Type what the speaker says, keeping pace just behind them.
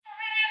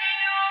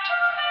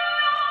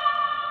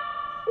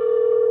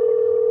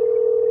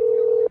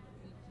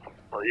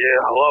Yeah,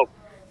 hello.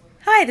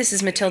 Hi, this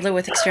is Matilda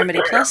with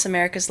Extremity Plus,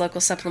 America's local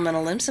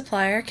supplemental limb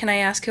supplier. Can I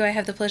ask who I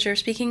have the pleasure of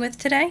speaking with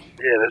today?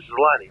 Yeah, this is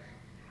Lenny.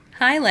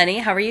 Hi, Lenny.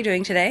 How are you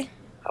doing today?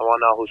 I want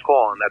to know who's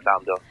calling. That's how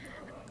I'm doing.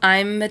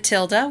 I'm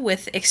Matilda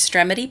with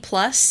Extremity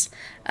Plus.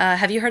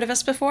 Have you heard of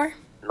us before?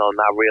 No,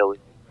 not really.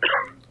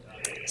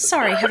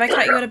 Sorry, have I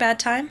caught you at a bad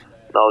time?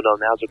 No,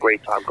 now's a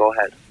great time. Go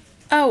ahead.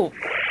 Oh,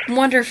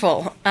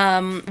 wonderful.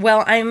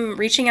 Well, I'm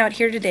reaching out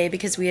here today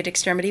because we at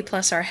Extremity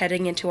Plus are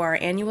heading into our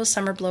annual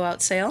summer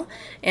blowout sale,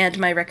 and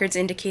my records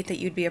indicate that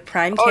you'd be a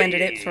prime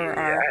candidate for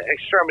our...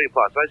 Extremity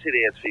Plus. I see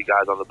the ads for you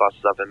guys on the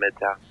buses up in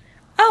Midtown.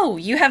 Oh,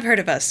 you have heard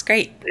of us.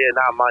 Great. Yeah,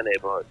 not in my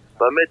neighborhood.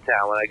 But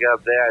Midtown, when I get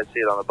up there, I see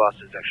it on the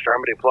buses.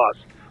 Extremity Plus.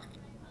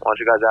 Why don't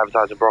you guys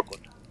advertise in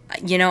Brooklyn?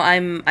 You know,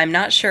 I'm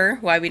not sure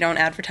why we don't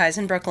advertise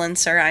in Brooklyn,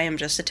 sir. I am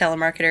just a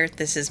telemarketer.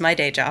 This is my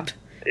day job.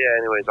 Yeah,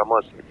 anyways, I'm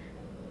listening.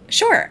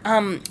 Sure.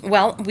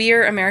 Well,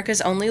 we're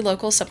America's only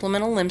local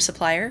supplemental limb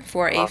supplier.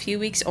 For a few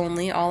weeks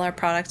only, all our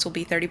products will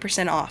be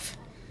 30% off.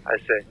 I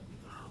see.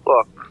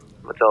 Look,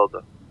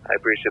 Matilda, I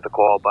appreciate the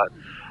call, but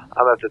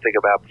I'll have to think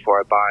about it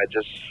before I buy. I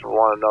just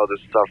want to know this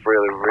stuff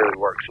really, really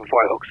works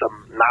before I hook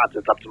some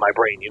nonsense up to my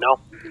brain, you know?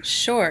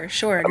 Sure.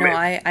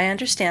 I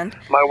understand.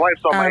 My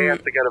wife's on my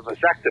ass to get a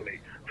vasectomy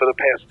for the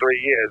past 3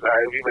 years.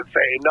 I've even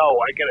saying, no,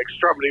 I get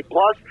Extremity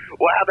Plus.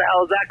 Well, how the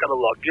hell is that going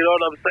to look? You know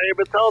what I'm saying,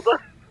 Matilda?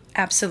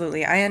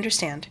 Absolutely, I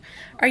understand.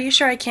 Are you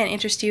sure I can't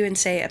interest you in,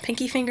 say, a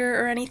pinky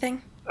finger or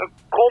anything? Call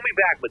me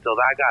back,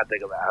 Matilda. I got to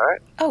think about it, all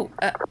right? Oh,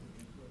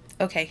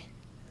 okay.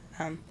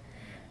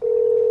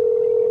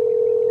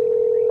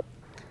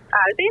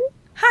 Alvin?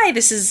 Hi,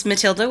 this is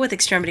Matilda with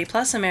Extremity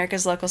Plus,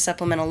 America's local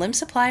supplemental limb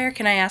supplier.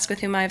 Can I ask with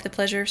whom I have the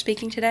pleasure of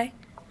speaking today?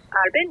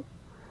 Alvin?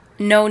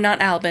 No,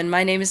 not Albin.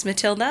 My name is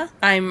Matilda.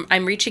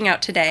 I'm reaching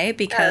out today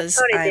because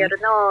sorry, dear,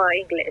 no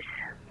English.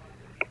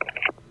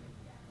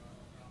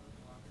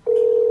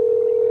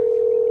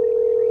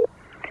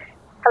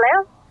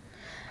 Hello?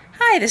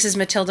 Hi, this is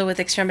Matilda with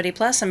Extremity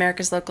Plus,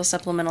 America's local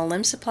supplemental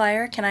limb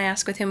supplier. Can I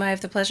ask with whom I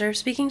have the pleasure of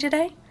speaking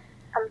today?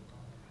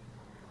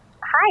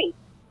 Hi.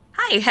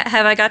 Hi,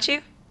 have I got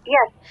you?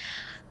 Yes.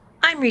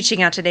 I'm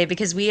reaching out today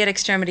because we at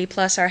Extremity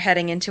Plus are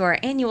heading into our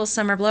annual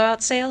summer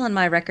blowout sale, and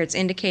my records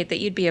indicate that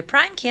you'd be a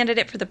prime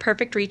candidate for the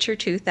Perfect Reacher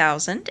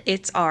 2000.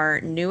 It's our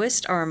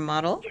newest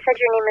model. You said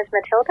your name is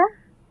Matilda?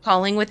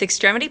 Calling with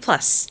Extremity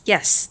Plus.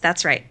 Yes,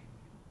 that's right.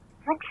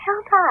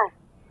 Matilda.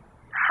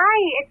 Hi,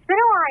 it's been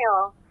a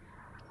while.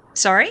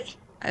 Sorry?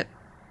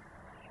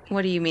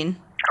 What do you mean?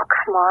 Oh,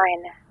 come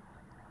on.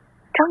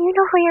 Don't you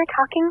know who you're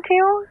talking to?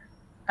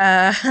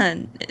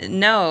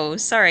 No,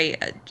 sorry.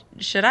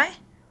 Should I?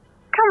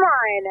 Come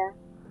on.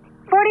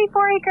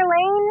 44 Acre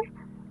Lane?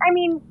 I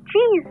mean,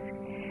 jeez.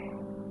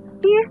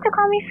 You used to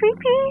call me Sweet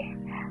Pea?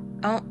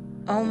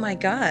 Oh my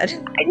God.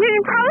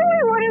 You're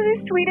probably one of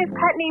the sweetest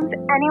pet names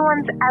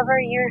anyone's ever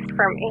used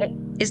for me.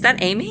 Is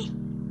that Amy?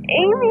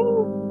 Amy?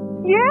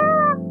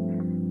 Yeah.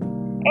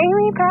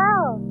 Amy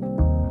Powell.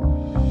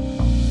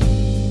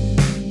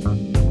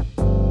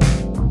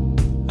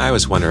 I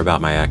always wonder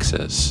about my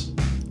exes.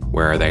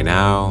 Where are they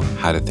now?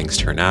 How did things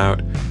turn out?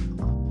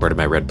 Where did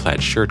my red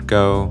plaid shirt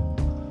go?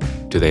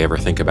 Do they ever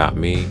think about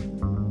me?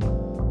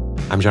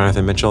 I'm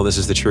Jonathan Mitchell, this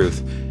is The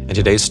Truth, and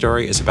today's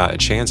story is about a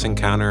chance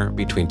encounter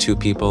between two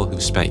people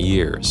who've spent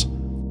years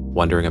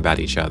wondering about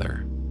each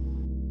other.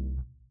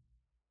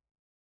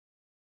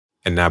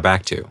 And now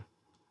back to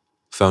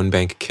Phone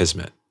Bank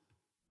Kismet.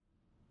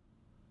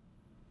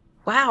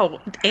 Wow,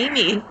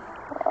 Amy. It's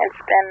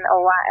been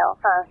a while,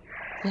 huh?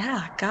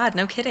 Yeah, God,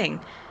 no kidding.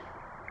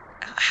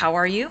 How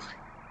are you?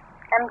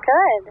 I'm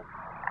good.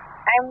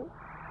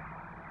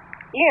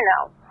 You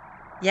know.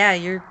 Yeah,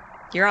 you're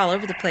all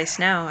over the place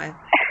now. Yeah,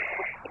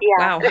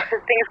 Wow. things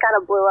kind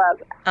of blew up.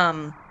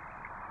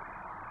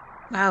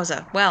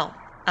 Wowza. Well,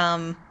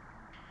 I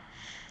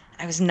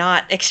was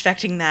not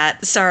expecting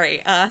that.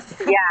 Sorry. Yeah.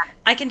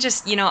 I can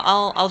just,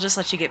 I'll just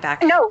let you get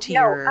back No, to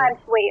your...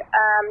 wait,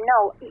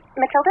 no.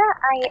 Matilda,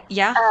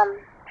 Yeah?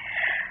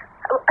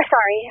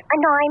 sorry.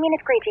 No, I mean,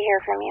 it's great to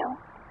hear from you.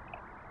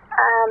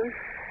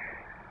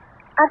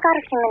 I've got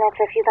a few minutes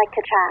if you'd like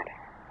to chat.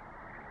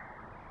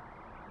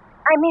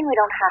 I mean, we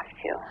don't have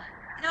to.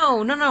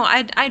 No.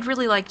 I'd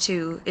really like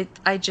to. It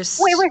was just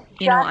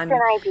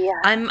an idea.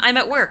 I'm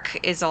at work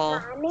is all.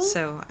 Mommy?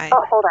 So I...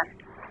 Oh, hold on.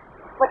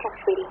 What's up,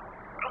 sweetie? I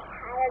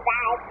had a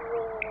bad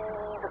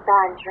dream. A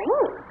bad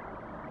dream?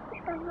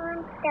 The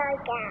monster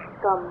again.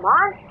 The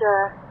monster?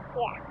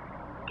 Yeah.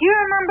 Do you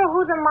remember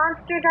who the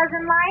monster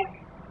doesn't like?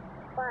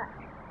 What?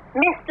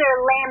 Mr.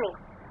 Lammy.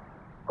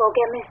 Go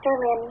get Mr.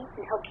 Lammy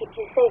and he'll keep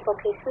you safe,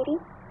 okay,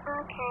 sweetie?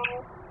 Okay.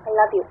 I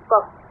love you.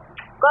 Go.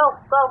 Go.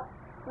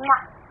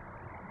 Mwah.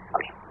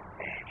 Okay.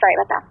 Sorry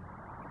about that.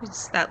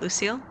 Is that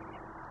Lucille?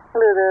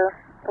 Lulu.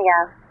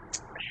 Yeah.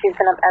 She's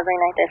been up every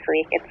night this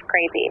week. It's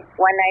crazy.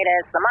 One night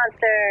it's the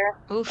monster.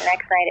 Oof.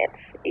 Next night it's,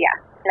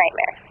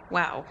 nightmares.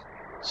 Wow.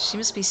 She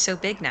must be so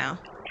big now.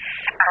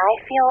 I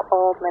feel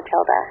old,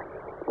 Matilda.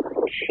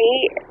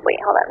 Wait,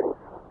 hold on.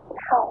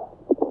 Oh,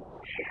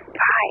 she's 5.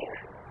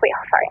 Wait,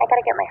 sorry, I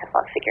gotta get my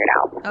headphones figured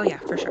out. Oh yeah,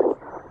 for sure.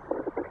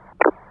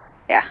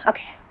 Yeah,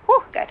 okay.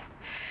 Whew, good.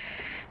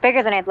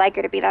 Bigger than I'd like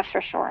her to be, that's for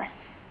sure.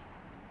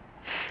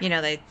 You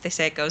know, they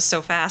say it goes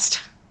so fast.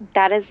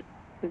 That is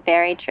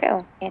very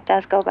true. It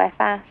does go by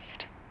fast.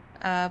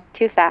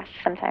 Too fast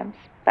sometimes,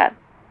 but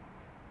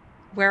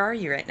Where are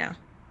you right now?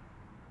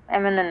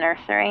 I'm in the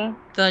nursery.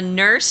 The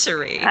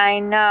nursery? I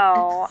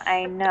know.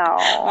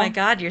 Oh my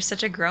God, you're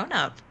such a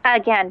grown-up.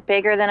 Again,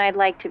 bigger than I'd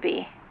like to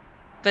be.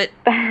 But,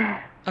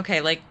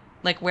 okay, like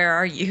where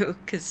are you?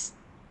 Because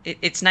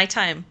it's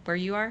nighttime where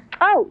you are?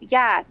 Oh,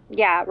 yeah,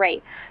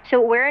 right.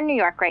 So we're in New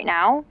York right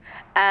now,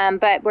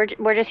 but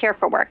we're just here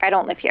for work. I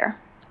don't live here.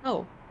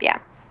 Oh. Yeah.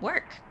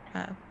 Work?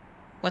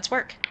 What's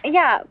work?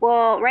 Yeah,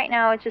 well, right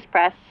now it's just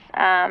press.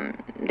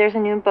 There's a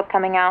new book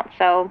coming out,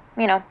 so,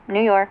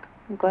 New York.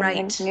 I'm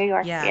going to New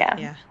York.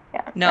 Yeah.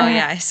 No,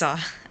 yeah, I saw.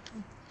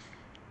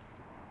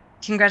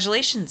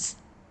 Congratulations.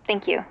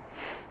 Thank you.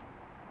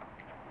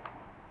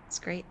 It's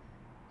great.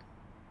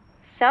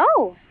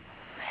 So,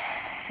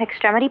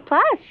 Extremity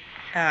Plus.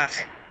 Yeah.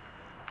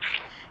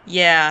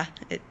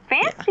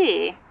 Fancy.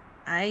 Yeah.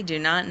 I do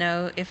not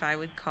know if I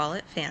would call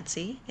it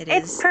fancy.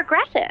 It's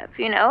progressive,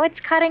 it's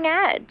cutting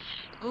edge.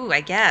 Ooh,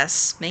 I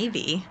guess.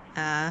 Maybe.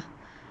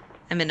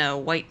 I'm in a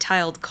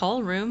white-tiled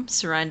call room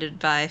surrounded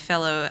by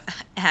fellow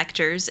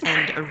actors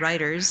and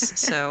writers,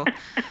 so,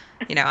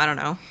 I don't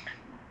know.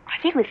 Are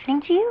they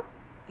listening to you?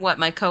 What,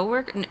 my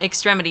coworker?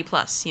 Extremity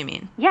Plus, you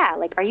mean? Yeah,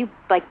 are you,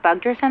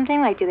 bugged or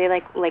something? Do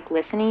they,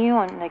 listen to you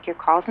on, your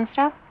calls and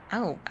stuff?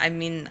 Oh, I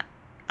mean,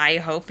 I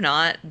hope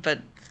not, but,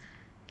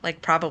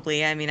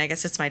 probably. I mean, I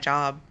guess it's my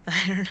job.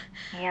 I don't know.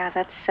 Yeah,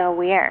 that's so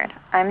weird.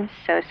 I'm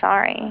so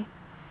sorry.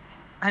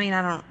 I mean,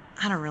 I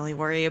don't really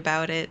worry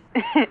about it.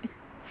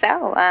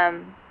 So,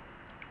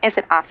 is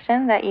it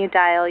often that you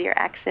dial your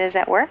exes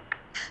at work?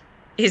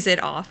 Is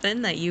it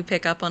often that you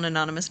pick up on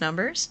anonymous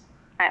numbers?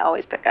 I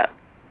always pick up.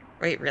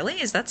 Wait,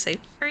 really? Is that safe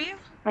for you?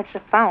 It's a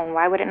phone.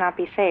 Why would it not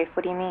be safe?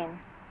 What do you mean?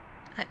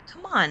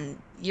 Come on.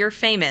 You're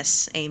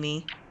famous,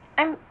 Amy.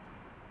 I'm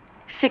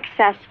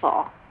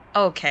successful.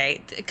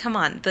 Okay, come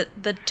on.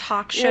 The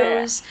talk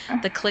shows,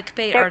 the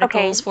clickbait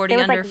articles, okay, 40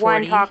 there was under 40.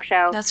 One talk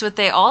show. That's what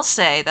they all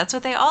say.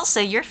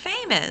 You're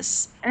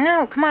famous.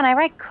 No, come on. I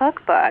write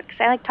cookbooks.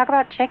 I talk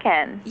about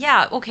chicken.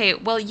 Yeah, okay.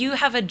 Well, you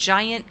have a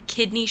giant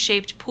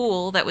kidney-shaped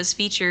pool that was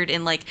featured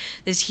in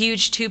this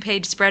huge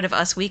 2-page spread of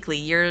Us Weekly.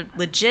 You're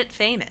legit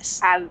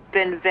famous. I've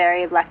been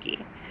very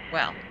lucky.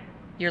 Well,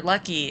 you're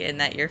lucky in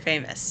that you're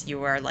famous.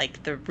 You are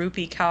the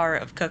Rupi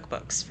Kaur of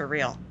cookbooks, for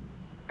real.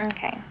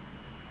 Okay.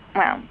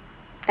 Well,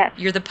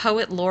 you're the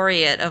poet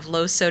laureate of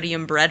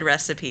low-sodium bread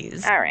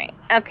recipes. All right.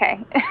 Okay.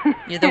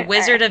 You're the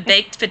wizard of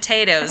baked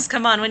potatoes.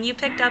 Come on, when you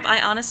picked up,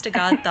 I honest to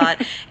God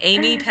thought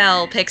Amy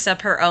Pell picks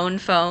up her own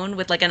phone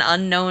with an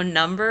unknown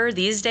number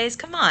these days.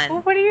 Come on.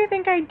 Well, what do you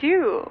think I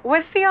do?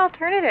 What's the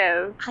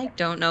alternative? I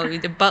don't know.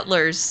 The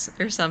butlers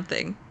or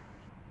something.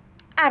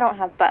 I don't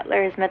have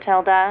butlers,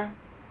 Matilda.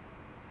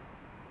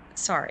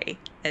 Sorry.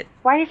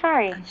 Why are you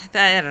sorry?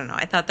 I don't know.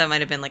 I thought that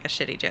might have been a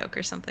shitty joke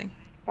or something.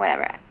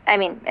 Whatever. I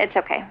mean, it's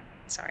okay.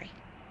 Sorry.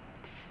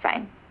 It's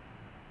fine.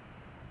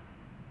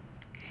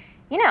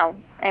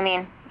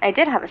 I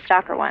did have a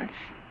stalker once.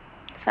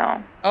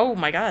 So. Oh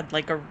my God!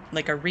 Like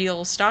a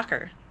real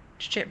stalker.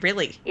 Shit,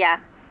 really? Yeah.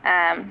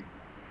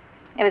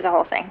 It was a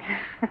whole thing.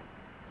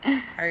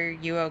 Are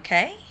you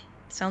okay?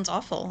 Sounds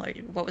awful.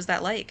 What was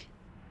that like?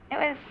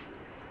 It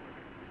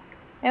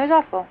was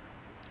awful.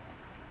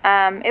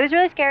 It was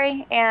really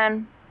scary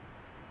and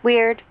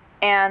weird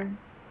and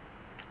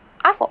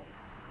awful.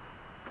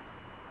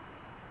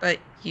 But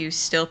you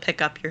still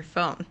pick up your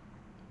phone.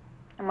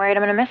 I'm worried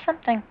I'm going to miss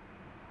something.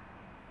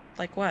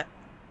 Like what?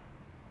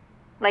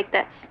 Like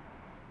this.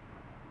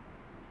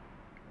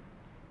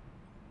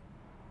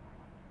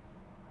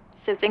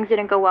 So things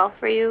didn't go well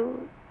for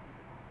you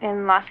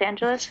in Los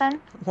Angeles then?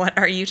 What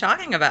are you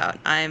talking about?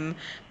 I'm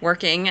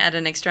working at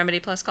an Extremity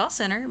Plus call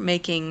center,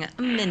 making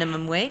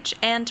minimum wage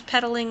and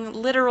peddling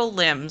literal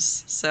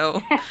limbs. So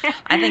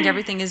I think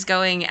everything is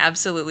going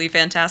absolutely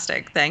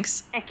fantastic.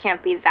 Thanks. It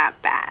can't be that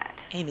bad.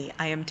 Amy,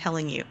 I am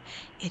telling you,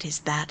 it is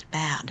that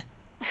bad.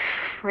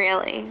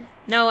 Really?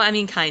 No, I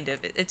mean, kind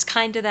of. It's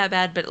kind of that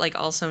bad, but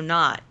also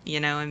not.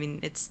 I mean,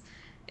 it's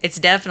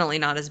definitely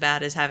not as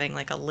bad as having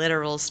a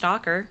literal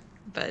stalker.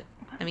 But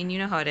I mean, you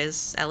know how it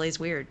is. LA's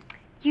weird.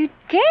 You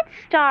did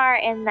star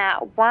in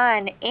that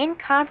one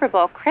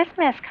incomparable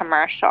Christmas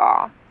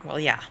commercial. Well,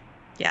 yeah.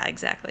 Yeah,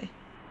 exactly.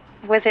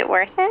 Was it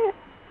worth it?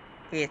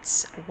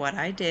 It's what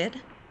I did.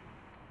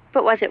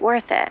 But was it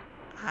worth it?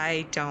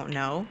 I don't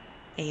know.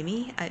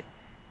 Amy,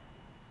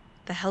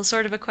 the hell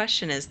sort of a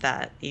question is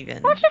that,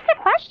 even? Well, it's just a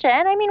question.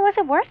 I mean, was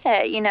it worth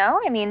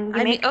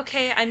it,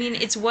 okay, I mean,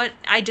 it's what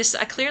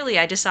clearly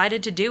I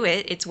decided to do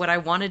it. It's what I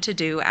wanted to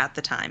do at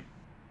the time.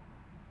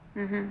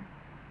 Mm-hmm.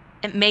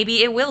 And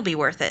maybe it will be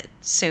worth it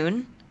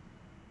soon.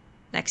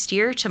 Next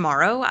year,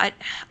 tomorrow, I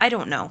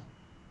don't know.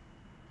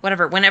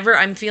 Whatever, whenever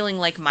I'm feeling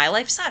like my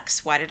life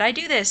sucks, why did I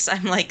do this?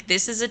 I'm like,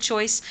 this is a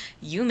choice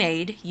you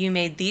made. You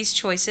made these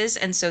choices,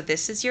 and so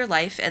this is your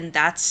life, and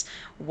that's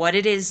what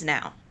it is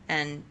now.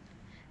 And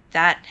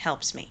that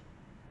helps me.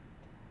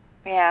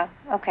 Yeah,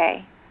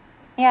 okay.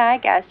 Yeah, I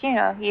guess,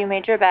 you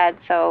made your bed,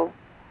 so,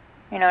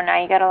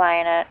 now you gotta lie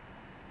in it,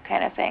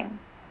 kind of thing.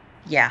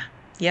 Yeah.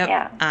 Yep.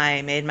 Yeah.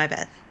 I made my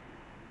bed.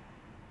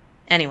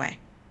 Anyway.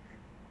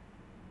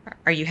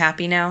 Are you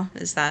happy now?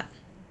 Is that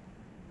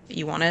what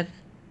you wanted?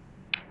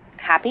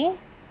 Happy?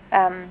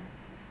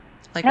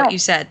 Like No. what you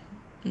said.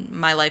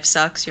 My life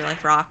sucks. Your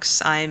life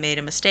rocks. I made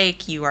a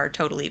mistake. You are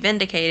totally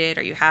vindicated.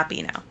 Are you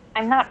happy now?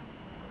 I'm not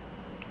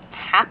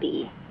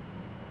happy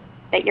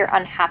that you're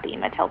unhappy,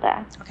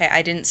 Matilda. Okay,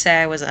 I didn't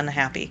say I was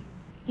unhappy.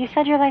 You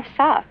said your life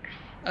sucks.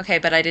 Okay,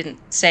 but I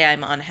didn't say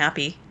I'm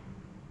unhappy.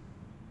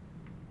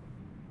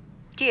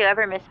 Do you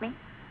ever miss me?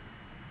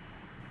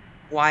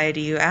 Why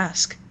do you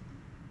ask?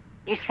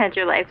 You said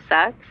your life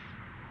sucks.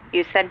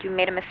 You said you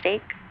made a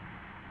mistake.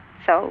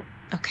 So?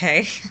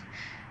 Okay.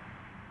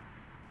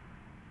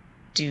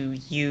 Do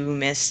you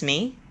miss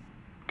me?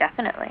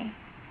 Definitely.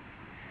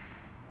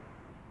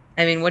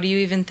 I mean, what do you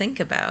even think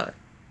about?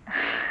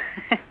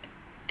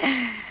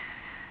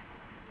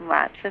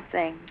 Lots of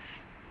things.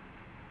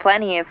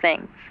 Plenty of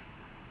things.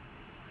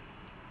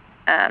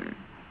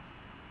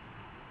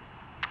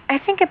 I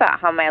think about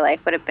how my life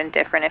would have been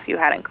different if you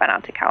hadn't gone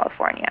out to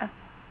California.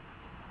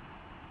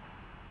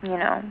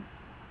 Or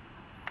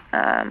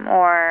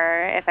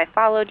if I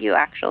followed you,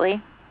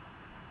 actually.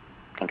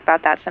 Think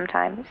about that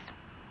sometimes.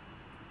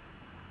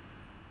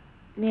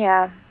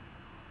 Yeah.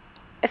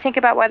 I think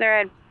about whether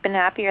I'd been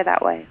happier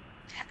that way.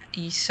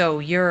 So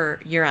you're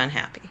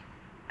unhappy.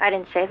 I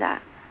didn't say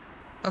that.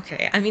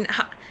 Okay, I mean,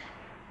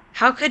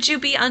 how could you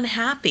be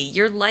unhappy?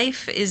 Your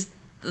life is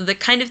the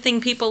kind of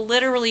thing people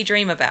literally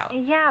dream about.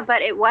 Yeah,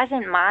 but it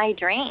wasn't my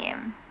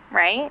dream,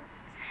 right?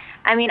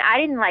 I mean, I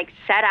didn't,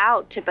 set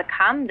out to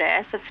become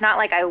this. It's not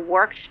like I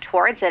worked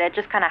towards it. It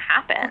just kind of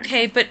happened.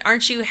 Okay, but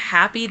aren't you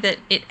happy that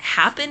it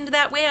happened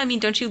that way? I mean,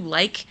 don't you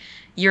like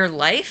your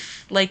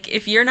life? Like,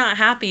 if you're not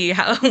happy,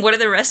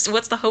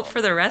 what's the hope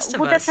for the rest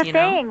of us, That's the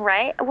thing,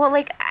 right? Well,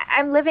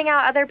 I'm living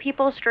out other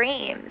people's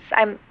dreams.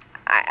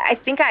 I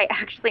think I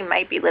actually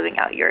might be living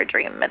out your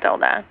dream,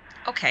 Matilda.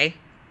 Okay.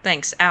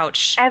 Thanks.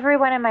 Ouch.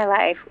 Everyone in my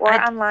life, or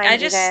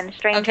online even,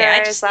 strangers, okay,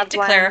 I just loved need to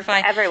ones,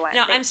 clarify. everyone.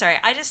 No, I'm sorry.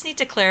 I just need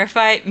to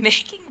clarify.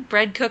 Making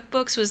bread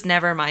cookbooks was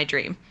never my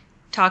dream.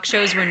 Talk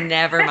shows were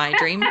never my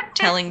dream.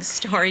 Telling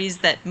stories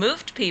that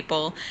moved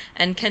people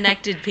and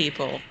connected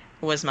people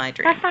was my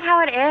dream. That's not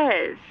how it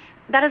is.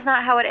 That is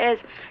not how it is.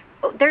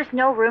 There's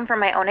no room for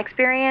my own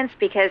experience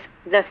because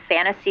the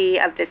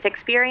fantasy of this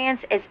experience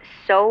is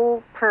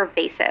so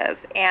pervasive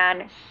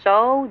and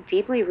so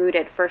deeply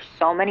rooted for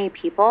so many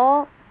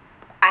people.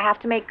 I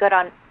have to make good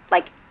on,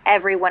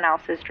 everyone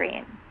else's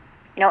dream.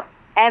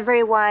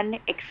 Everyone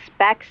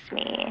expects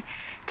me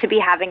to be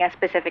having a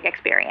specific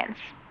experience.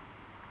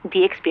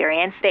 The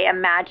experience they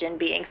imagine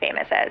being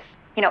famous as.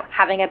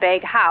 Having a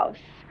big house.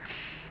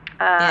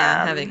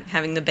 Yeah,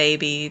 having the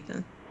baby.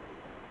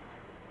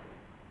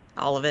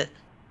 All of it.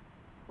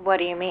 What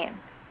do you mean?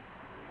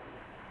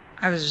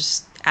 I was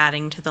just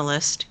adding to the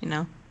list,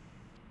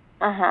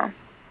 Uh-huh.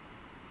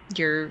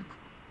 Your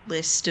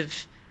list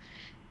of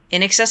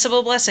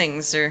inaccessible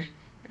blessings or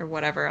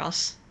whatever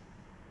else.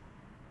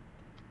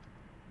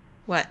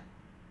 What?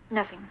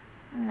 Nothing.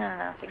 No,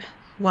 nothing.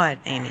 What,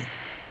 Amy?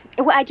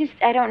 Well,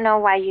 I don't know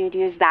why you'd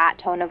use that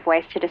tone of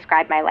voice to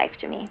describe my life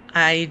to me.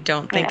 I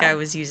don't think I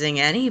was using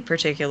any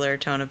particular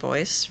tone of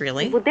voice,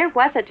 really. Well, there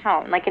was a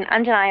tone, an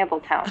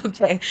undeniable tone.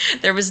 Okay,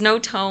 there was no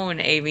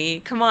tone, Amy.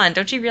 Come on,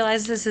 don't you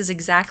realize this is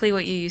exactly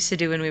what you used to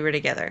do when we were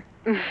together?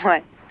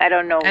 What? I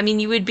don't know. I mean,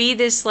 you would be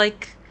this,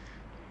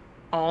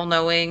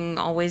 all-knowing,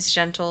 always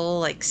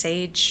gentle,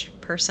 sage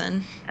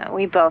person.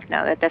 We both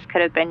know that this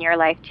could have been your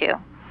life, too.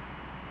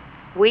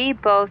 We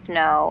both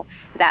know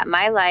that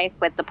my life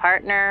with the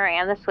partner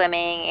and the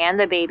swimming and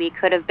the baby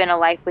could have been a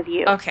life with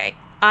you. Okay,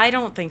 I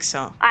don't think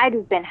so. I'd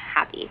have been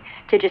happy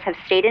to just have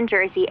stayed in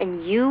Jersey,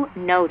 and you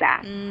know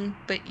that.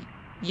 But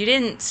you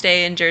didn't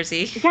stay in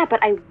Jersey. Yeah, but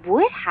I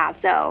would have,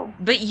 though.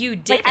 But you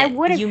didn't. I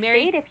would have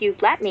stayed if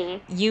you'd let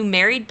me. You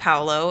married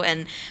Paolo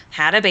and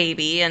had a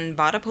baby and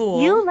bought a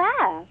pool. You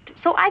left.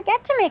 So I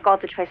get to make all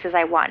the choices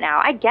I want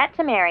now. I get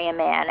to marry a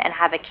man and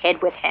have a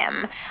kid with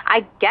him.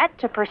 I get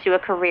to pursue a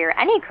career,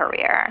 any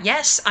career.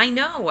 Yes, I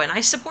know, and I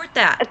support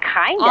that.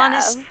 Kind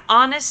of.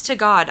 Honest to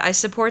God, I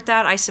support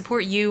that. I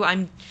support you.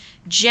 I'm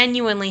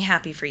genuinely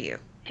happy for you.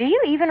 Do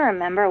you even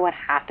remember what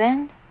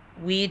happened?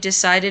 We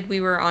decided we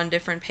were on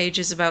different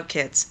pages about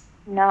kids.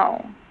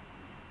 No.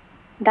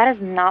 That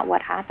is not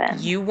what happened.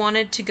 You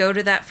wanted to go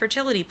to that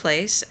fertility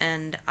place,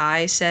 and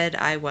I said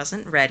I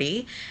wasn't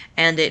ready,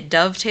 and it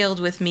dovetailed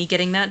with me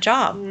getting that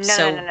job.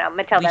 No,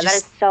 Matilda, that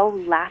is so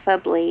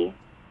laughably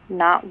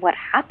not what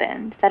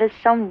happened. That is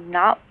so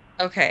not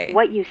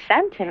what you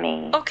said to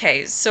me.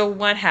 Okay, so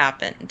what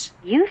happened?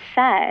 You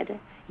said,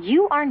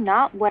 you are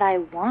not what I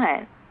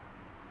want.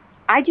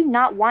 I do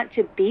not want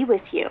to be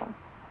with you.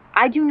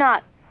 I do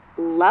not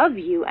love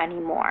you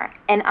anymore,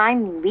 and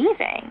I'm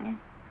leaving.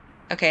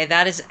 Okay,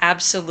 that is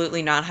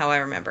absolutely not how I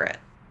remember it.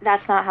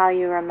 That's not how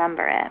you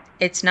remember it.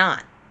 It's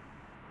not.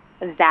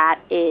 That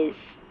is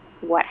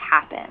what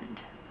happened.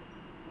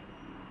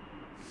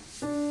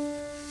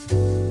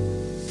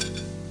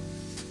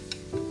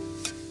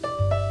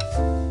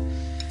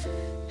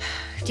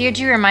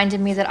 Deirdre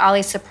reminded me that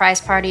Ollie's surprise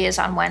party is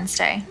on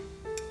Wednesday.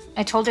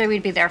 I told her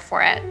we'd be there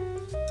for it.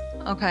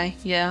 Okay,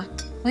 yeah.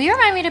 Will you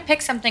remind me to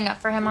pick something up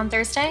for him on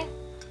Thursday?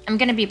 I'm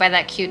gonna be by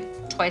that cute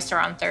toy store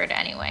on 3rd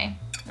anyway.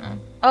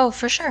 Oh,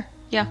 for sure.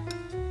 Yeah.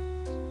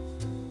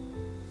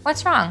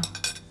 What's wrong?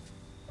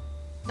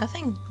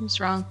 Nothing was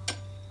wrong.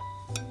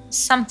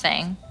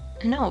 Something.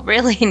 No,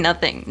 really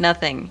nothing.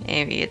 Nothing,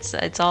 Amy.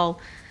 It's all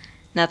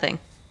nothing.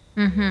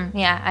 Mm-hmm.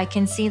 Yeah, I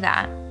can see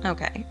that.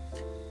 Okay.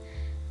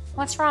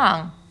 What's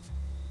wrong?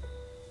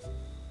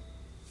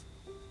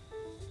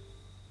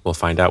 We'll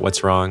find out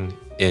what's wrong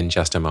in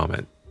just a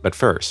moment. But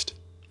first,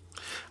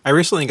 I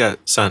recently got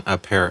sent a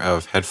pair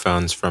of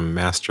headphones from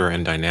Master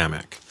and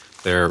Dynamic.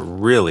 They're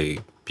really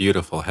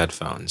beautiful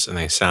headphones, and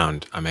they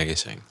sound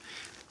amazing.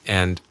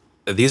 And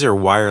these are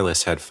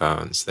wireless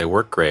headphones. They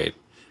work great.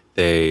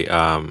 They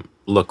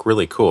look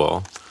really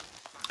cool,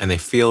 and they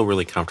feel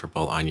really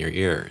comfortable on your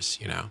ears,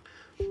 you know.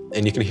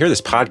 And you can hear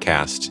this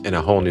podcast in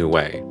a whole new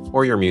way,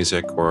 or your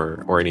music,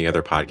 or any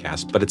other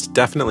podcast, but it's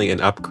definitely an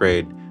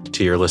upgrade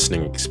to your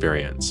listening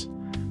experience.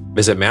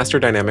 Visit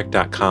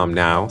masterdynamic.com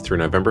now through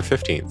November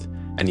 15th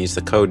and use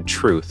the code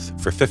TRUTH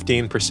for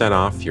 15%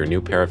 off your new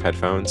pair of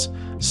headphones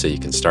so you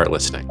can start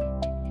listening.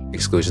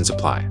 Exclusions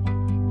apply.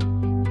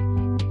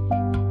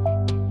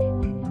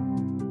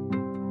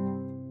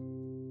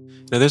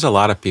 Now, there's a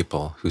lot of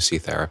people who see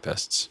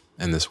therapists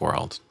in this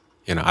world.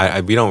 You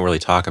know, we don't really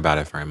talk about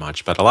it very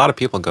much, but a lot of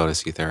people go to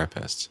see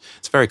therapists.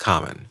 It's very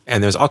common.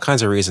 And there's all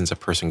kinds of reasons a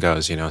person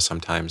goes. You know,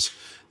 sometimes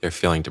they're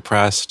feeling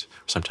depressed,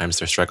 sometimes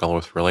they're struggling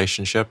with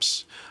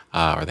relationships,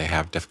 or they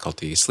have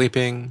difficulty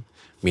sleeping,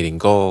 meeting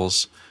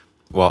goals.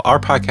 Well, our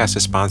podcast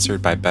is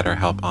sponsored by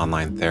BetterHelp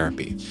Online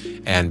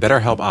Therapy, and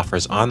BetterHelp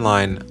offers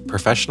online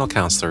professional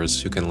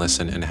counselors who can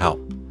listen and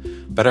help.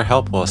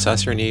 BetterHelp will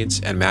assess your needs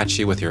and match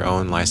you with your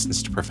own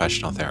licensed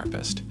professional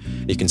therapist.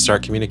 You can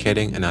start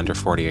communicating in under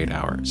 48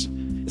 hours.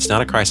 It's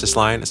not a crisis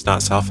line, it's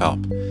not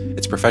self-help.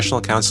 It's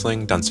professional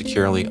counseling done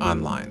securely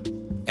online.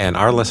 And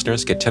our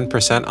listeners get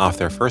 10% off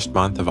their first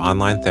month of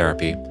online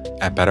therapy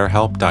at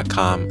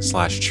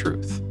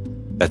betterhelp.com/truth.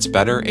 That's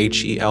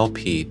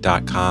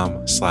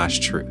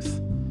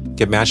betterhelp.com/truth.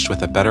 Get matched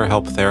with a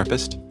BetterHelp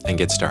therapist and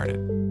get started.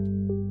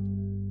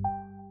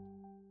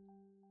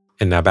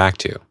 And now back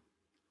to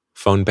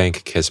Phone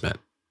Bank Kismet.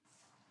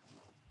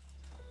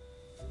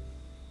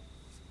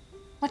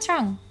 What's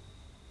wrong?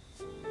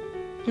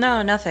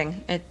 No,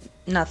 nothing.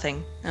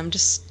 Nothing. I'm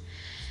just,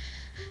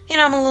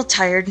 I'm a little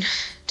tired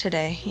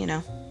today,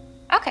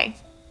 Okay.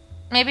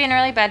 Maybe an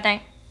early bed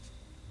night.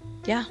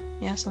 Yeah,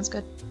 sounds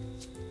good.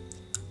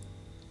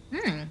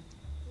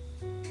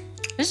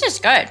 This is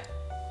good.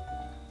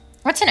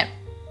 What's in it?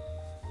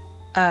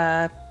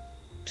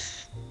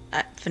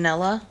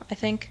 Vanilla, I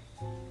think.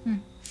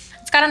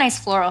 It's got a nice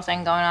floral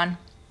thing going on.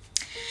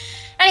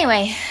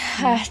 Anyway,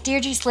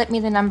 Deirdre slipped me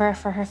the number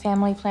for her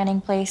family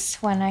planning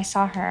place when I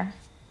saw her.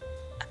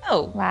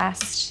 Oh.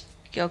 Last.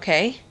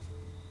 Okay.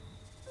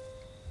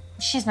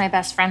 She's my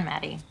best friend,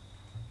 Maddie.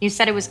 You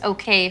said it was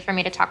okay for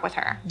me to talk with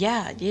her.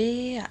 Yeah,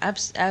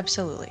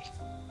 absolutely.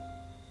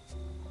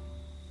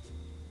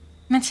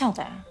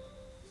 Matilda.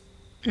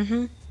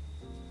 Mm-hmm.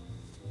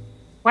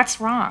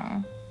 What's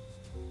wrong?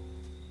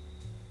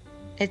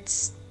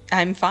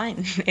 I'm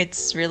fine.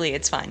 It's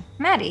fine.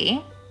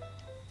 Maddie,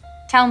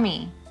 tell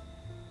me.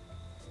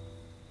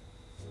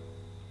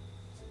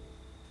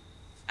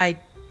 I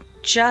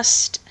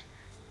just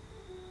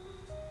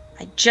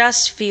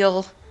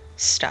feel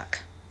stuck.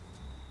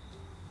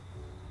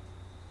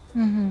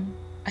 Mm-hmm.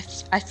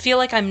 I feel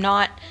like I'm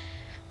not,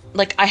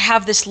 like, I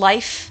have this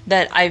life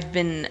that I've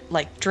been,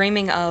 like,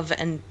 dreaming of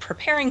and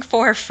preparing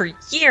for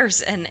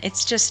years, and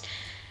it's just,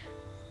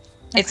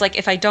 it's like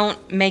if I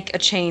don't make a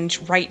change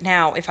right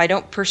now, if I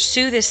don't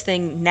pursue this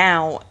thing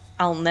now,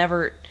 I'll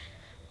never,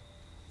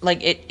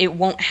 like, it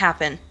won't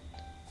happen.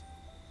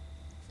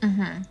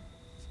 Mm-hmm.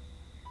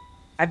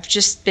 I've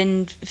just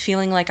been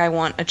feeling like I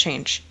want a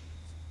change.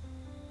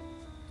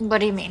 What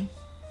do you mean?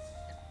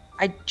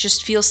 I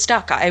just feel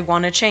stuck. I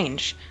want to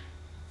change.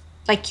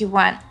 Like you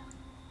want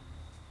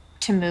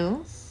to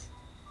move?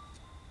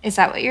 Is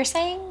that what you're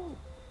saying?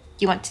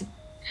 You want to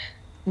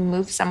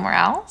move somewhere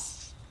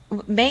else?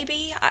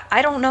 Maybe.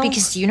 I don't know.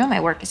 Because you know my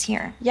work is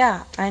here.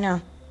 Yeah, I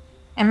know.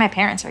 And my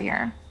parents are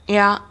here.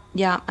 Yeah,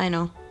 I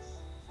know.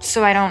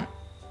 So I don't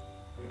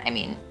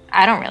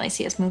really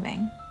see us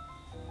moving.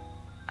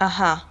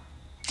 Uh-huh.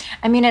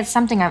 I mean, it's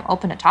something I'm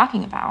open to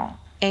talking about.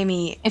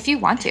 Amy. If you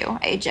want to.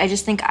 I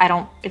just think I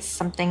don't think it's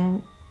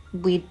something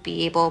we'd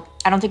be able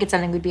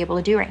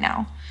to do right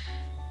now.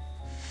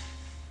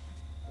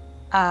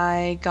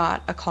 I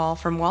got a call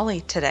from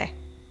Wally today.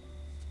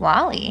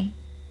 Wally?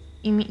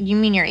 You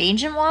mean your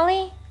agent,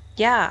 Wally?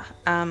 Yeah,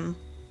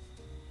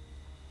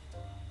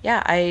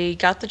 I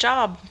got the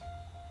job.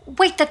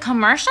 Wait, the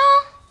commercial?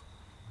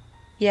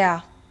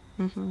 Yeah.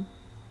 Mm-hmm.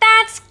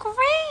 That's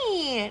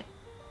great!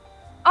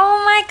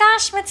 Oh my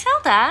gosh,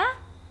 Matilda!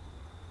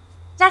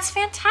 That's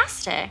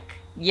fantastic.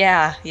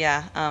 Yeah.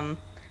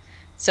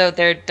 So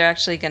they're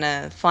actually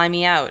gonna fly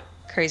me out,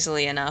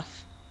 crazily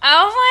enough.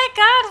 Oh my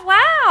god,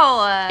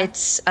 wow!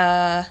 It's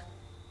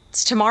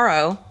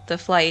tomorrow, the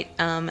flight,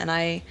 and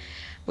I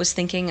was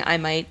thinking I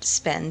might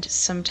spend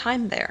some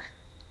time there.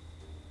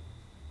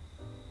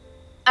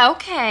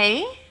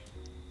 Okay.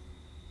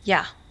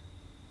 Yeah.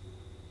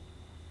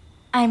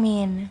 I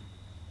mean,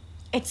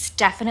 it's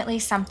definitely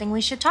something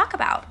we should talk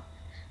about.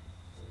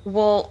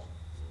 Well,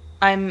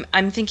 I'm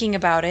thinking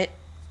about it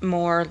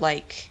more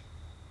like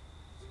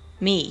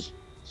me,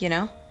 you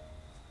know?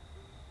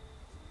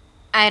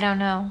 I don't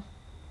know.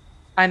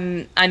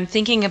 I'm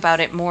thinking about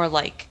it more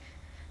like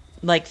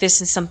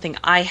this is something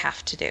I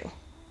have to do.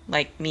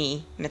 Like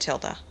me,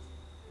 Matilda,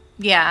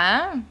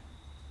 Yeah?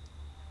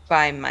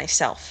 by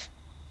myself.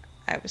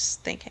 I was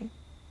thinking.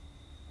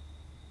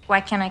 Why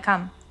can't I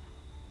come?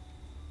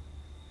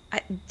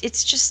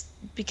 It's just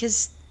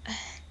because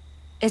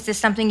Is this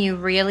something you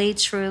really,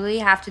 truly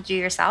have to do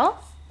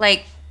yourself?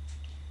 Like,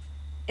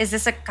 is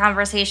this a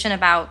conversation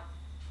about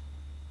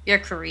your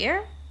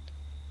career?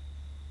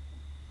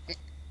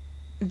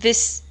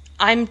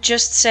 I'm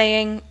just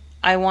saying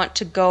I want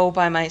to go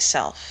by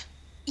myself.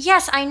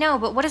 Yes, I know,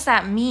 but what does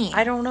that mean?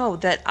 I don't know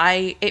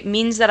it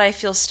means that I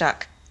feel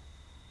stuck.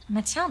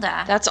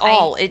 Matilda. That's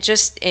all.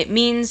 It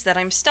means that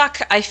I'm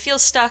stuck. I feel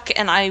stuck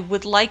and I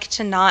would like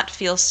to not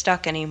feel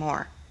stuck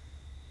anymore.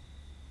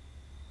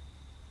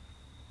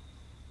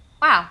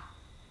 Wow.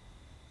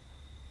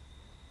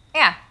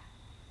 Yeah.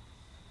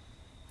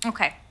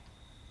 Okay.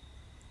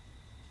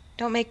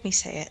 Don't make me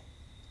say it.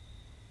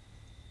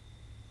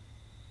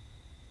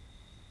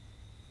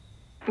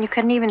 You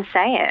couldn't even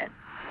say it.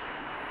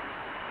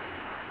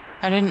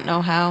 I didn't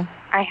know how.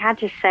 I had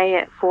to say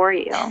it for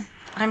you.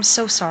 I'm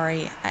so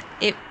sorry.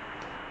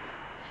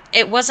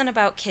 It wasn't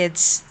about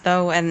kids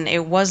though, and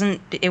it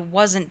wasn't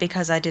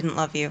because I didn't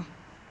love you.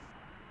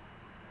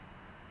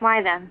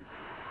 Why then?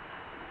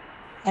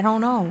 I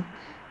don't know.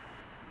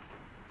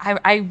 I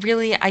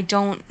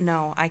don't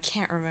know. I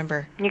can't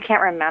remember. You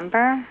can't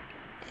remember?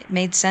 It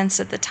made sense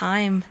at the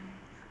time.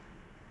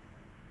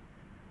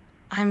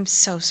 I'm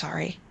so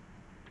sorry.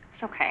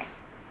 It's okay.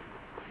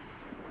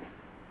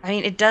 I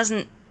mean, it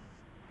doesn't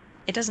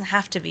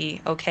have to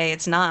be okay.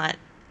 It's not.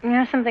 You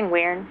know something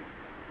weird?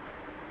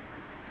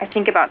 I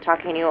think about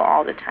talking to you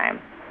all the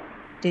time.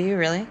 Do you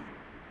really?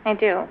 I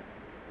do.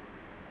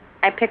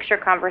 I picture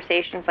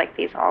conversations like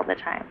these all the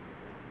time.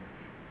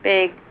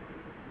 Big,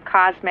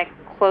 cosmic,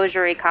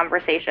 closure-y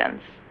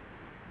conversations.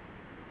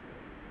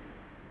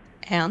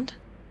 And?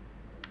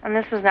 And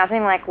this was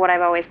nothing like what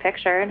I've always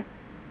pictured.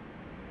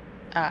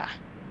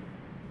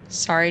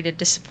 Sorry to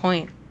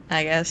disappoint,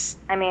 I guess.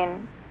 I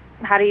mean,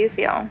 how do you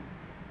feel?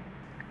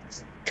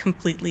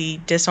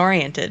 Completely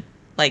disoriented.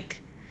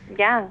 Like,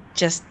 Yeah.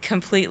 just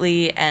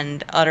completely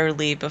and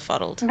utterly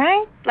befuddled.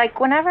 Right? Like,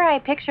 whenever I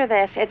picture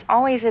this, it's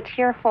always a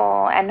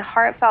tearful and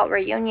heartfelt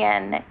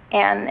reunion,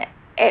 and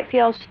it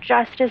feels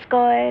just as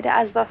good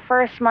as the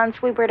first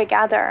months we were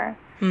together.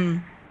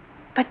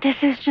 But this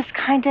is just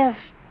kind of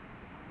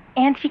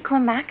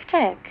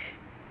anticlimactic.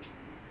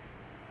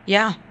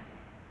 Yeah.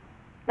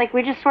 Like,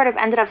 we just sort of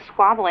ended up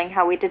squabbling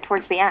how we did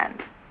towards the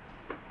end.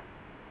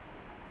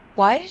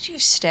 Why did you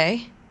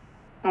stay?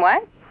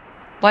 What?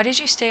 Why did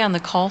you stay on the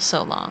call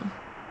so long?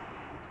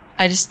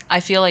 I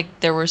feel like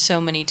there were so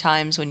many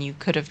times when you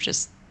could have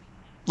just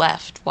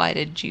left. Why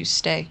did you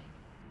stay?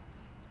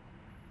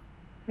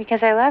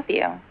 Because I love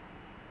you.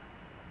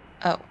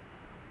 Oh.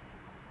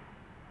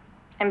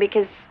 And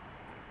because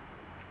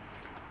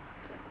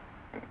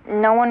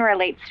no one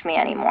relates to me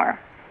anymore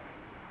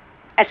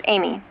as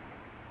Amy.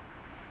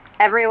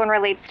 Everyone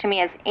relates to me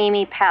as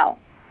Amy Pell.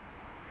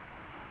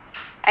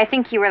 I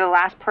think you were the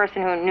last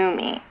person who knew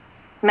me,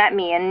 met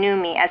me and knew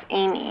me as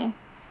Amy.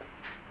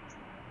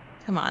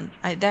 Come on.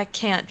 That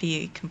can't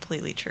be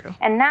completely true.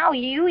 And now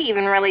you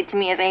even relate to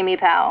me as Amy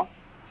Pell.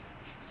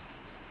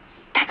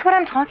 That's what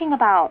I'm talking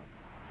about.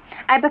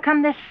 I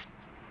become this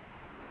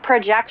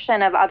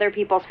projection of other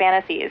people's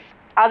fantasies,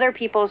 other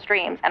people's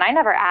dreams, and I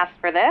never asked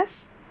for this.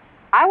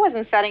 I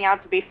wasn't setting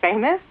out to be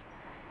famous.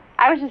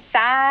 I was just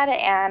sad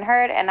and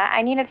hurt, and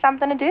I needed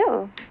something to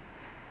do.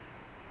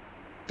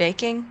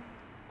 Baking?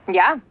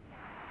 Yeah.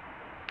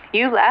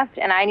 You left,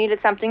 and I needed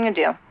something to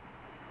do.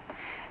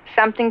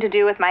 Something to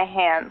do with my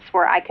hands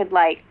where I could,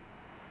 like,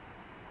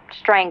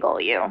 strangle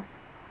you.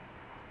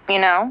 You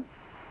know?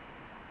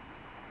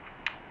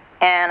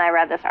 And I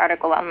read this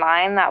article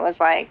online that was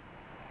like,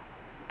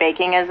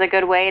 baking is a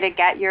good way to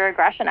get your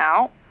aggression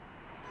out.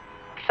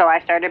 So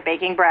I started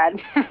baking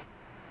bread.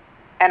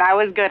 And I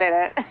was good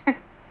at it.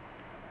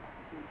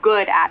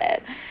 Good at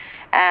it.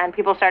 And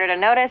people started to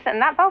notice,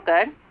 and that felt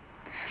good.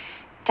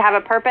 To have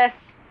a purpose,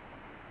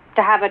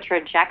 to have a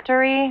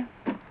trajectory.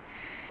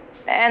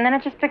 And then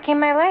it just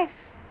became my life.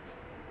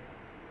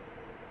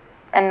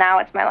 And now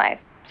it's my life.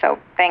 So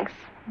thanks,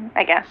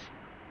 I guess.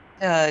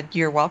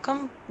 You're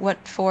welcome?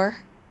 What for?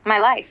 My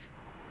life.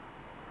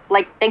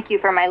 Like, thank you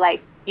for my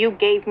life. You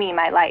gave me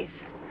my life.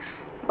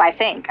 I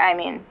think. I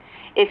mean,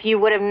 if you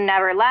would have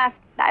never left,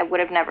 I would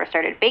have never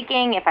started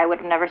baking. If I would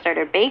have never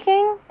started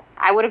baking,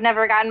 I would have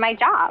never gotten my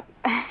job.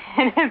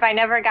 And if I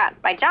never got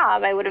my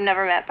job, I would have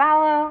never met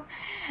Paolo.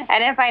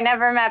 And if I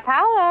never met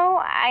Paolo,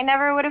 I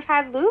never would have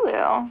had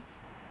Lulu.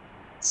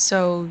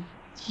 So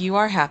you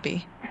are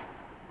happy.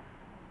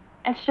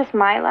 It's just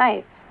my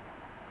life.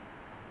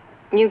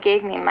 You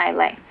gave me my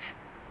life.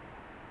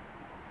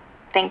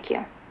 Thank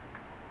you.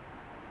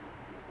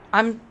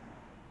 I'm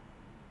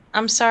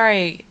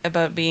sorry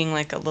about being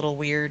like a little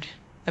weird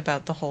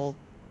about the whole,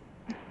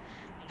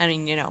 I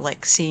mean, you know,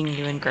 like seeing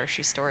you in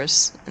grocery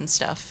stores and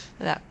stuff.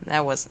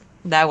 That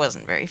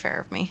wasn't very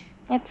fair of me.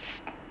 It's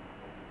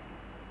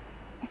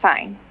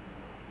fine.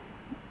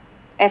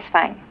 It's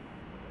fine.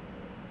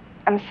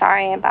 I'm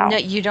sorry about No,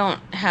 you don't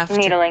have to.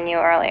 needling you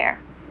earlier.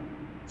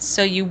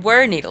 So you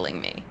were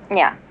needling me.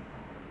 Yeah.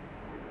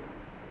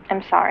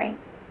 I'm sorry.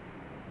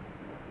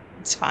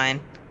 It's fine.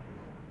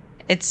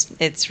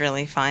 It's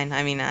really fine.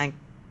 I mean, I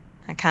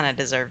kind of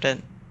deserved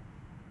it.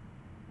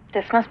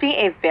 This must be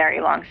a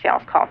very long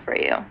sales call for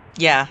you.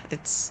 Yeah,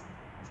 it's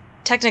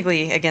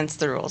technically against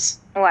the rules.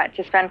 What,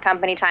 to spend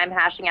company time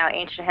hashing out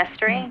ancient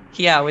history?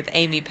 Yeah, with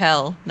Amy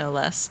Pell, no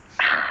less.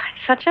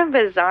 Such a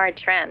bizarre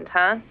trend,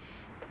 huh?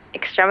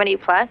 Extremity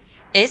Plus?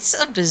 It's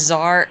a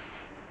bizarre,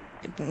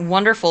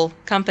 wonderful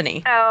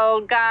company.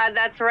 Oh, God,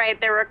 that's right.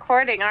 They're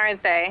recording,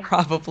 aren't they?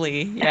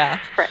 Probably, yeah.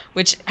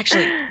 Which,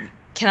 actually,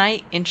 can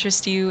I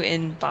interest you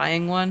in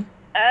buying one?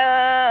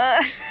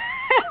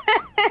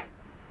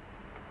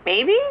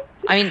 Maybe?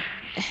 I mean,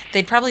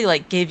 they'd probably,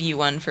 like, give you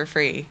one for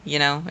free, you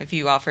know, if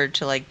you offered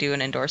to, like, do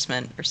an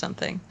endorsement or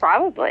something.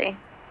 Probably.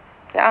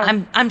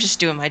 Yeah. I'm just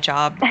doing my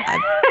job.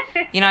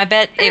 I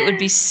bet it would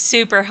be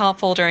super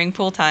helpful during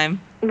pool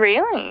time.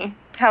 Really?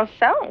 How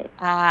so?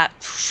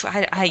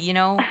 You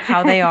know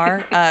how they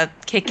are,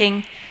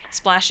 kicking,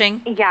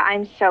 splashing. Yeah,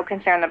 I'm so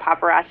concerned the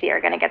paparazzi are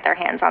going to get their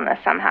hands on this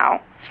somehow.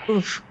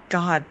 Oof,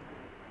 God.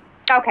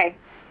 Okay.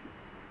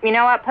 You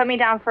know what? Put me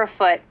down for a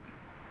foot.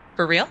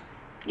 For real?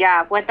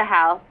 Yeah, what the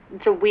hell?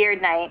 It's a weird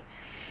night.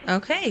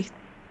 Okay.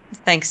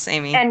 Thanks,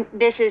 Amy. And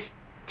this is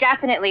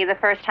definitely the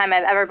first time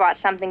I've ever bought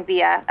something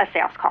via a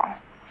sales call.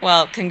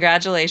 Well,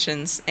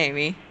 congratulations,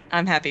 Amy.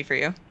 I'm happy for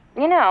you.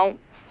 You know,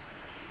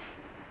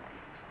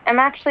 I'm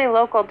actually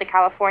local to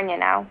California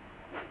now.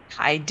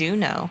 I do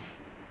know.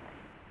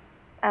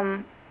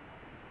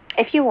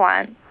 If you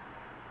want,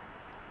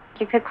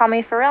 you could call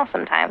me for real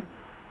sometime.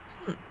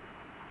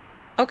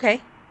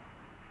 Okay.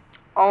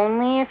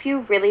 Only if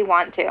you really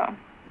want to.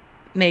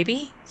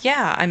 Maybe.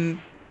 Yeah,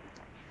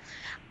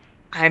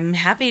 I'm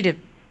happy to,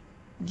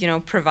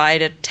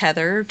 provide a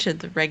tether to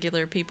the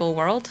regular people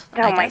world.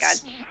 Oh my God.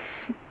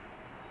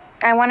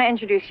 I want to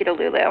introduce you to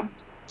Lulu.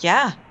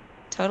 Yeah,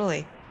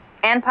 totally.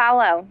 And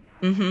Paolo.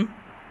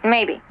 Mm-hmm.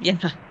 Maybe. Yeah,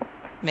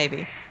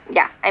 maybe.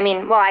 Yeah, I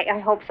mean, well, I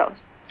hope so.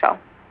 So.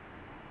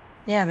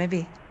 Yeah,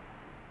 maybe.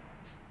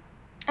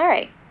 All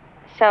right.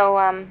 So,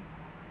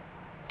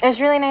 it was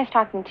really nice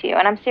talking to you,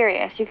 and I'm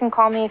serious. You can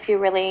call me if you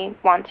really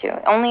want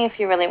to. Only if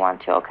you really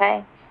want to,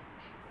 okay?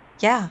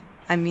 Yeah,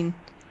 I mean,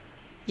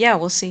 yeah,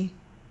 we'll see.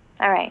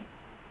 All right.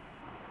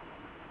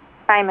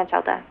 Bye,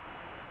 Matilda.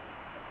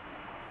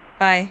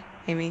 Bye,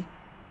 Amy.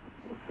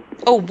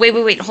 Oh,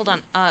 wait, hold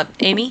on.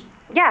 Amy?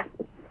 Yeah.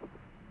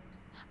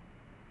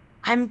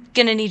 I'm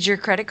gonna need your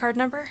credit card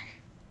number.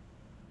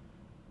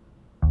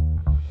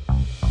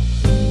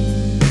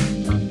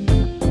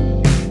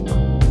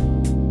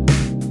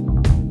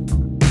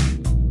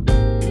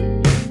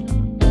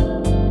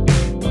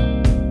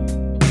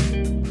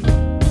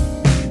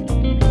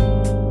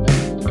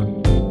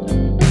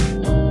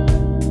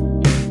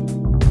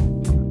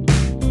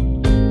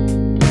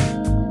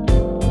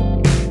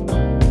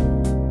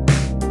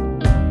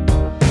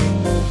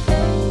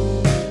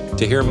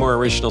 To hear more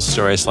original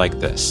stories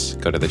like this,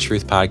 go to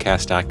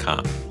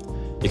thetruthpodcast.com.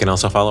 You can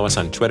also follow us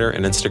on Twitter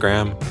and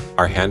Instagram.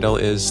 Our handle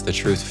is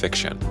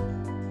thetruthfiction.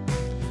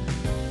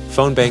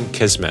 Phone Bank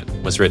Kismet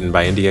was written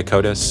by India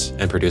Kotis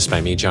and produced by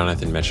me,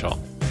 Jonathan Mitchell.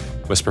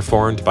 Was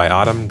performed by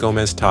Autumn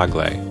Gomez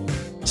Tagle,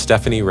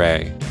 Stephanie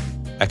Ray,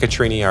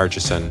 Ekatrini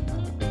Argison,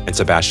 and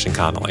Sebastian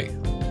Connolly.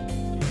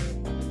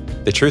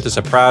 The Truth is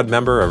a proud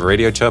member of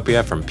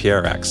Radiotopia from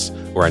PRX.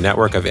 We're a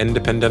network of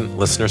independent,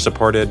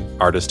 listener-supported,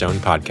 artist-owned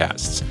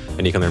podcasts,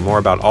 and you can learn more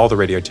about all the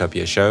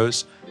Radiotopia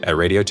shows at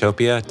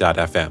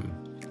radiotopia.fm.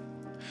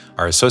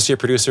 Our associate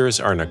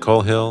producers are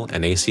Nicole Hill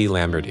and AC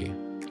Lamberty.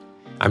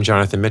 I'm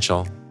Jonathan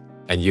Mitchell,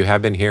 and you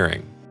have been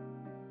hearing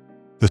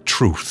The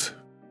Truth.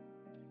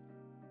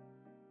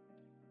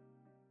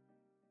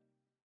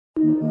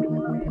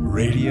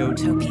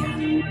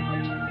 Radiotopia.